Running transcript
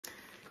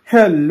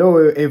Hello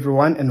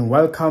everyone and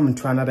welcome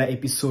to another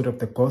episode of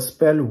the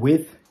Gospel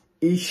with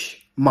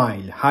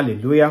Ishmael.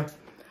 Hallelujah.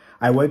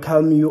 I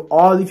welcome you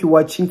all. If you're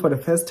watching for the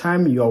first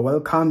time, you are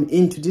welcome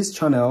into this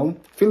channel.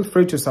 Feel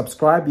free to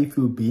subscribe if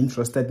you'll be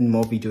interested in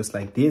more videos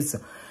like this.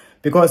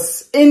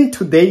 Because in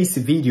today's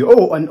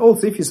video, and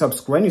also if you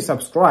subscribe, when you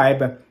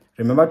subscribe,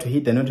 remember to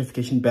hit the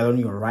notification bell on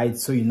your right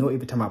so you know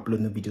every time I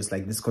upload new videos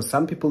like this, because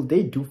some people,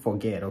 they do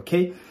forget,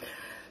 okay?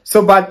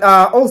 So, but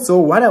also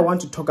what I want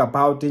to talk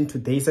about in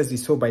today's, as you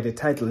saw by the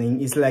titling,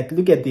 is like,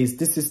 look at this.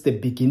 This is the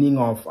beginning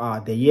of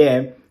the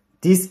year.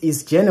 This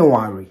is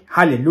January.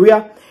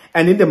 Hallelujah.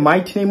 And in the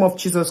mighty name of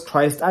Jesus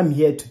Christ, I'm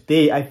here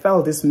today. I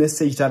felt this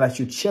message that I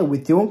should share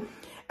with you.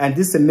 And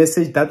this is a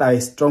message that I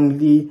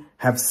strongly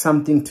have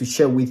something to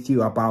share with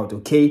you about,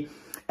 okay?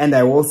 And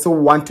I also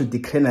want to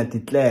declare and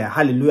declare,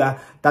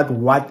 hallelujah, that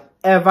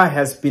whatever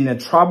has been a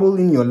trouble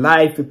in your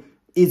life,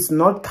 it's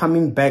not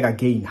coming back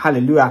again.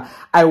 Hallelujah.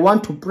 I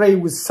want to pray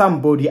with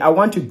somebody. I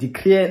want to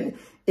declare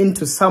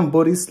into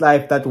somebody's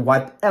life that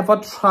whatever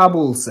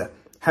troubles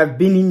have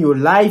been in your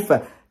life,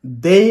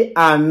 they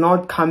are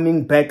not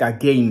coming back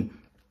again.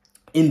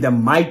 In the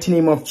mighty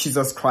name of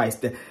Jesus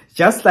Christ.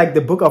 Just like the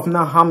book of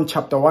Nahum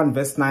chapter 1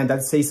 verse 9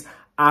 that says,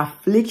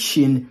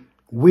 affliction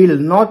will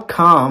not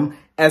come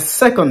a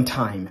second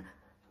time.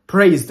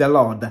 Praise the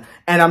Lord.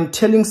 And I'm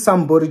telling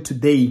somebody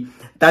today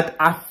that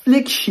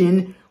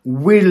affliction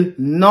will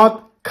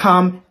not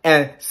come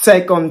a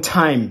second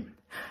time.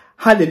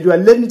 Hallelujah.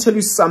 Let me tell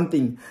you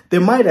something. They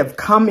might have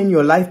come in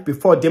your life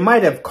before. They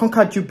might have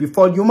conquered you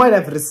before. You might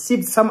have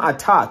received some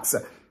attacks.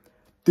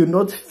 Do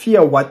not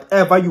fear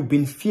whatever you've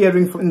been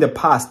fearing from in the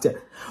past.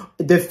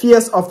 The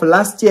fears of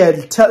last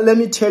year, let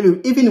me tell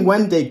you, even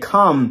when they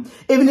come,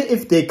 even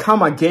if they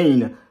come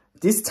again,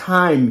 this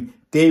time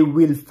they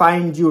will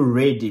find you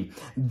ready.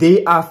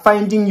 They are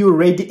finding you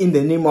ready in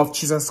the name of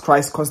Jesus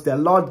Christ, because the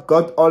Lord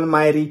God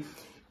Almighty,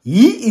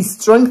 He is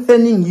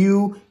strengthening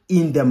you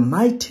in the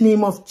mighty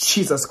name of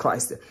Jesus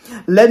Christ.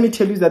 Let me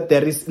tell you that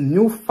there is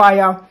new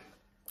fire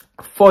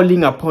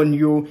falling upon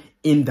you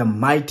in the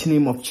mighty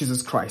name of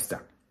Jesus Christ.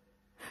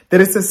 There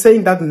is a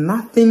saying that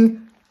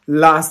nothing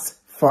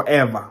lasts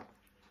forever.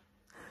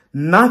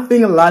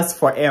 Nothing lasts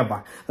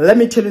forever. Let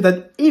me tell you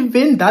that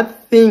even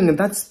that thing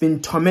that's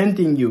been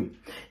tormenting you,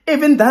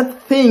 even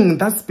that thing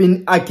that's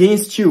been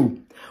against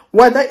you,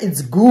 whether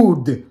it's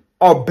good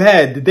or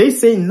bad, they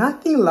say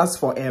nothing lasts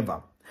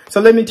forever. So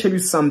let me tell you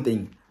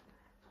something.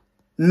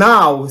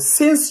 Now,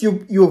 since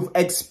you've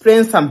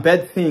experienced some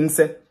bad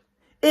things,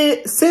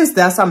 since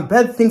there are some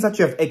bad things that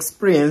you have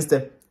experienced,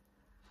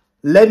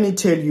 let me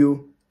tell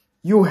you,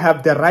 you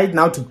have the right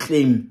now to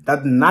claim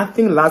that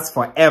nothing lasts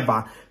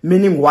forever.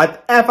 Meaning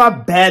whatever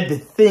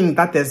bad thing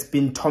that has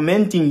been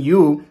tormenting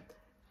you,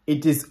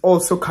 it is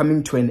also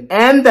coming to an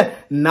end.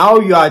 Now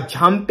you are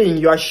jumping,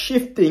 you are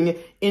shifting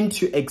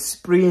into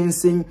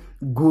experiencing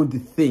good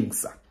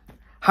things.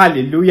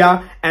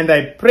 Hallelujah. And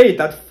I pray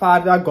that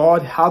Father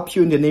God help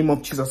you in the name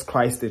of Jesus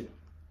Christ.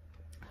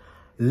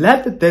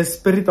 Let the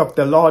Spirit of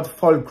the Lord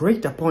fall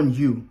great upon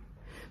you.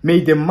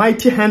 May the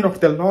mighty hand of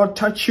the Lord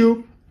touch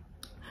you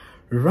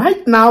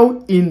right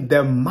now in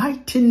the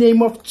mighty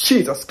name of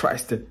Jesus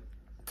Christ.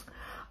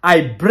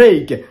 I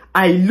break,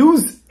 I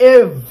lose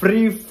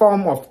every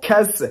form of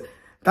curse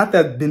that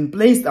has been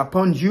placed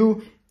upon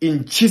you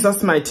in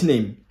Jesus' mighty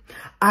name.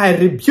 I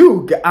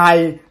rebuke,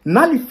 I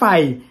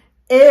nullify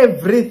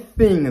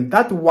everything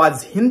that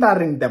was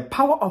hindering the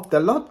power of the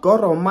Lord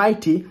God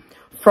Almighty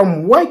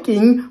from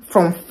working,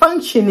 from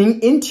functioning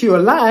into your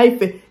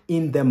life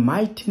in the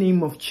mighty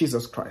name of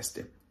Jesus Christ.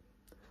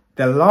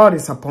 The Lord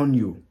is upon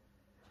you.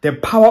 The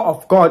power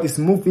of God is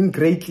moving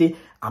greatly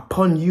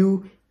upon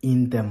you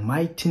in the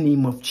mighty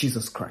name of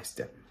Jesus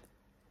Christ.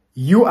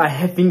 You are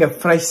having a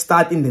fresh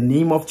start in the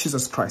name of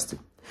Jesus Christ.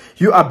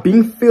 You are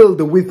being filled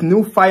with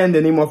new fire in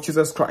the name of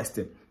Jesus Christ.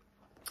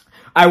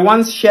 I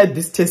once shared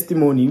this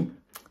testimony.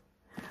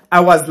 I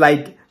was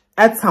like,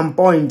 at some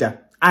point,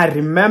 I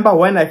remember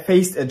when I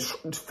faced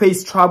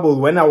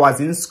trouble when I was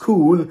in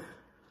school.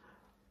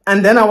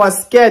 And then I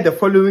was scared the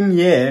following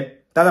year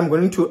that I'm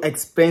going to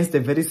experience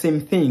the very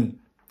same thing.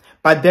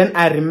 But then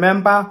I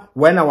remember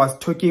when I was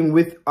talking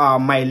with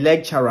my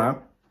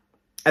lecturer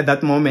at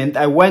that moment,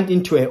 I went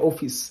into her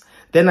office.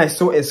 Then I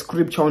saw a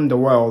scripture on the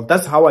wall.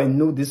 That's how I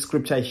knew this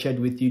scripture I shared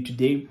with you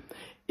today.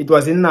 It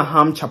was in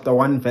Nahum chapter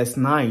 1 verse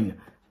 9.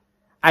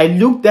 I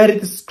looked at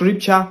the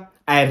scripture,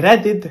 I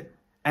read it,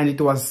 and it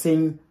was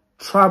saying,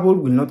 trouble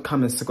will not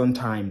come a second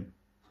time.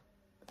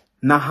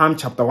 Nahum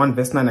chapter 1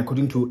 verse 9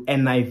 according to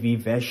NIV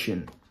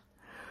version.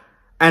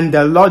 And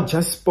the Lord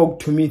just spoke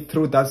to me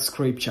through that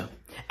scripture.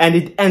 And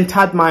it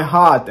entered my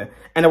heart.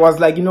 And I was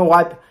like, you know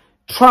what?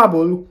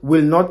 Trouble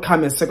will not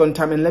come a second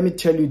time. And let me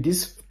tell you,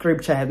 this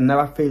scripture had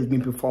never failed me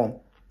before.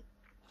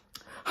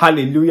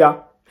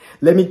 Hallelujah.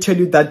 Let me tell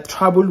you that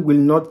trouble will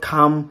not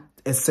come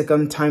a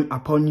second time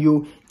upon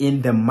you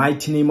in the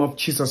mighty name of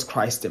Jesus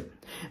Christ.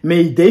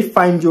 May they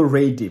find you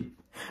ready.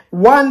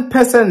 One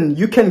person,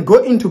 you can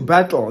go into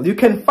battle, you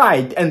can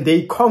fight, and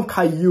they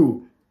conquer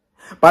you.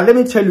 But let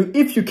me tell you,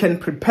 if you can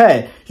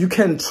prepare, you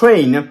can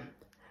train,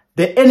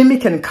 the enemy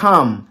can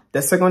come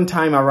the second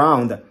time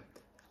around.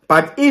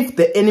 But if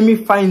the enemy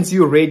finds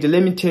you ready,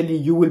 let me tell you,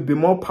 you will be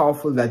more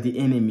powerful than the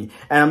enemy.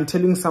 And I'm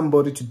telling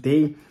somebody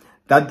today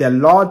that the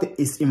Lord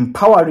is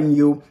empowering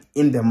you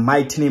in the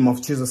mighty name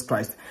of Jesus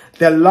Christ.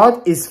 The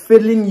Lord is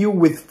filling you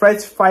with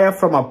fresh fire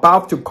from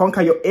above to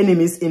conquer your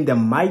enemies in the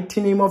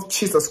mighty name of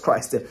Jesus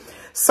Christ.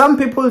 Some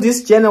people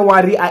this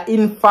January are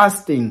in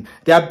fasting.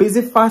 They are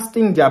busy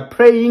fasting. They are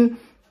praying.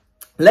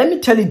 Let me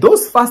tell you,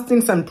 those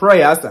fastings and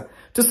prayers,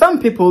 to some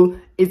people,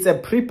 it's a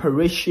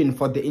preparation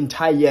for the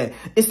entire year.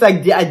 It's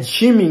like they are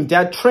gymming, they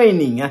are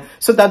training,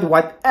 so that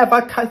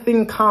whatever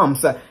thing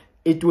comes,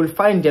 it will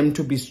find them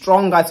to be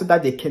stronger so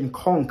that they can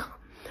conquer.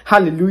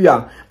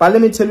 Hallelujah. But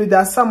let me tell you, there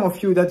are some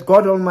of you that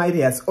God Almighty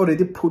has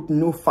already put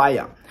new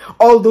fire.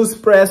 All those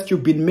prayers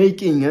you've been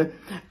making,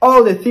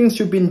 all the things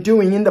you've been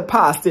doing in the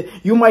past,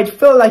 you might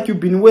feel like you've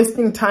been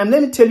wasting time.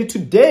 Let me tell you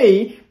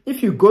today,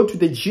 if you go to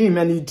the gym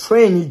and you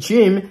train, you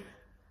gym,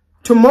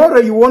 tomorrow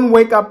you won't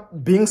wake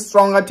up being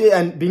stronger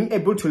and being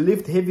able to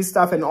lift heavy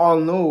stuff and all.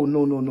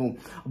 No.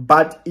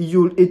 But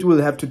it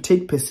will have to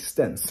take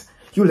persistence.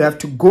 You'll have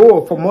to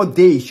go for more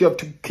days. You have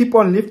to keep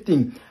on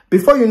lifting.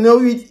 Before you know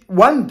it,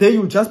 one day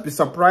you'll just be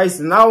surprised.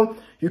 Now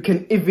you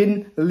can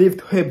even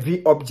lift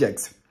heavy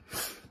objects.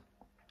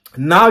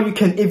 Now you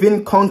can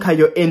even conquer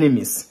your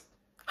enemies.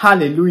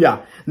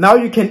 Hallelujah. Now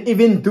you can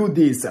even do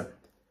this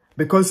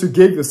because you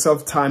gave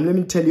yourself time. Let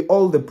me tell you,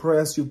 all the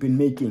prayers you've been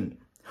making,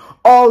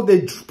 all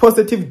the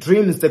positive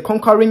dreams, the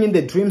conquering in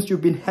the dreams you've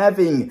been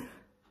having,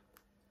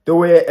 they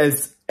were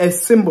as a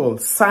symbol,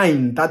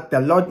 sign that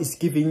the Lord is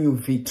giving you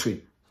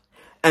victory.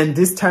 And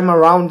this time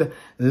around,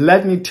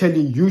 let me tell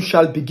you, you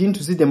shall begin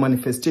to see the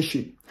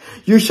manifestation.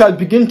 You shall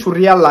begin to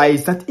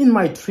realize that in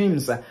my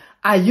dreams,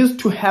 I used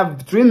to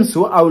have dreams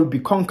where I will be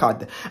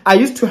conquered. I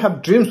used to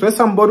have dreams where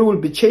somebody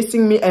will be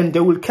chasing me and they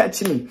will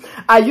catch me.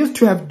 I used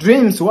to have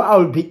dreams where I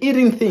will be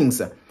eating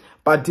things.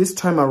 But this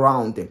time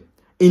around,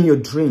 in your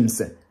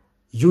dreams,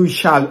 you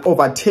shall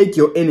overtake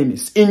your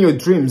enemies. In your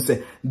dreams,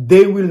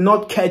 they will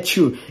not catch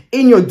you.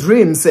 In your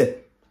dreams,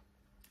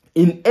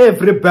 in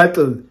every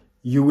battle,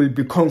 you will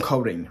be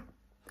conquering.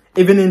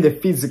 Even in the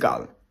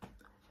physical.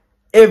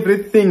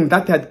 Everything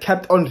that had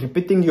kept on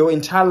repeating your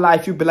entire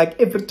life, you'll be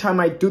like, every time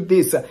I do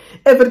this,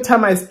 every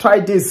time I try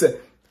this,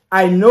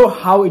 I know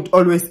how it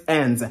always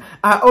ends.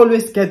 I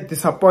always get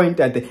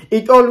disappointed.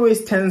 It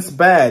always turns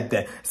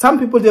bad. Some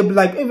people, they'll be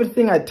like,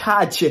 everything I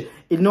touch,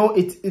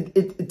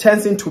 it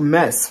turns into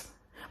mess.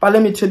 But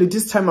let me tell you,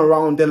 this time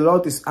around, the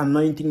Lord is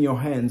anointing your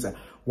hands.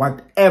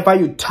 Whatever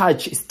you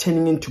touch is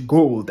turning into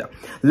gold.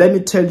 Let me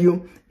tell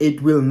you, it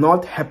will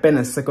not happen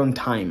a second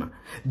time.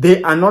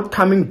 They are not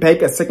coming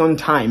back a second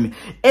time.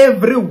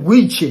 Every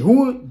witch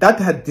that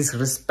had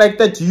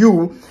disrespected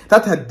you,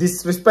 that had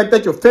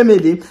disrespected your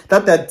family,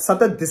 that had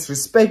started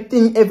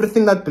disrespecting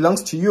everything that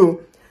belongs to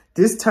you,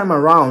 this time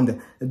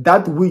around,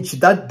 that witch,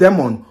 that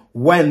demon,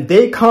 when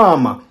they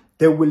come,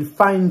 they will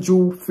find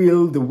you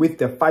filled with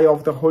the fire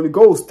of the Holy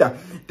Ghost.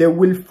 They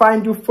will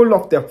find you full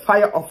of the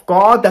fire of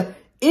God.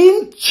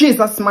 In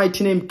Jesus'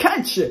 mighty name,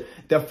 catch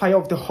the fire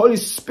of the Holy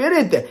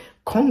Spirit.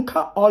 Conquer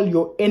all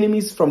your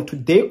enemies from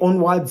today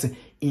onwards.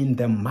 In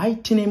the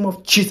mighty name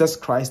of Jesus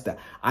Christ,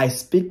 I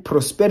speak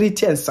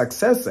prosperity and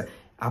success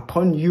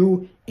upon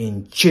you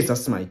in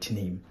Jesus' mighty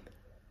name.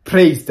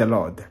 Praise the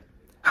Lord.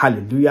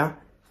 Hallelujah.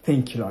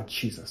 Thank you, Lord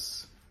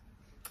Jesus.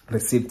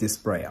 Receive this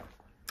prayer.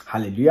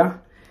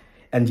 Hallelujah.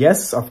 And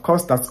yes, of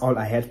course, that's all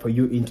I had for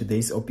you in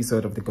today's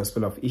episode of the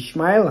Gospel of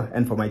Ishmael.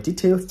 And for my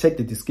details, check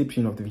the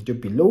description of the video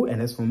below.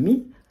 And as for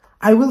me,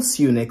 I will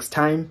see you next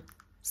time.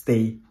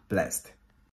 Stay blessed.